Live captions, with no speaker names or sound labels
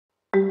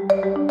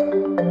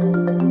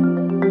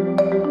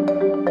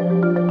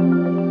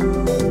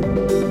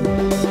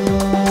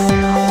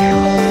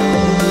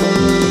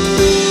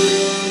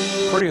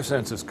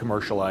ProteoSense is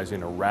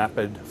commercializing a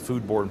rapid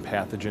foodborne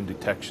pathogen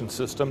detection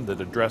system that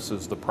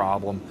addresses the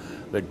problem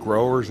that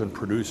growers and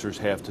producers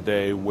have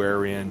today,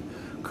 wherein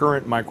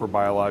current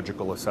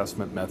microbiological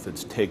assessment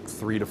methods take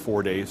 3 to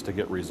 4 days to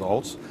get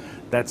results.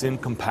 That's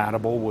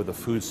incompatible with a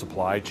food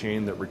supply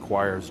chain that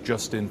requires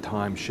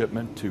just-in-time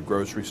shipment to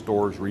grocery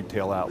stores,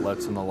 retail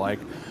outlets, and the like.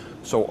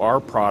 So our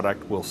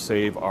product will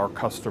save our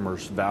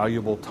customers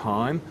valuable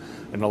time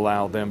and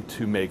allow them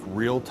to make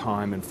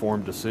real-time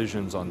informed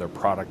decisions on their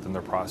product and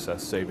their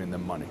process, saving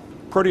them money.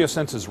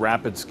 ProteoSense's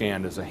Rapid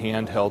Scan is a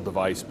handheld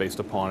device based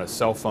upon a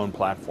cell phone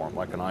platform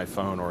like an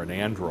iPhone or an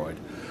Android.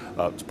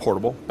 It's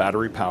portable,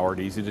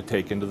 battery-powered, easy to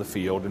take into the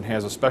field, and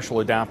has a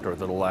special adapter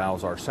that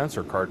allows our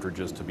sensor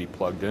cartridges to be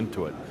plugged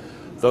into it.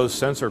 Those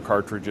sensor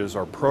cartridges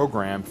are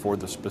programmed for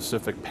the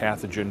specific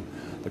pathogen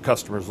the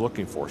customer is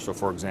looking for. So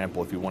for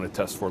example, if you want to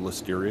test for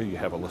listeria, you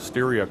have a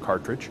listeria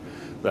cartridge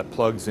that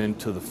plugs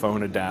into the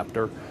phone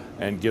adapter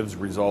and gives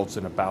results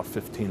in about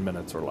 15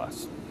 minutes or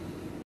less.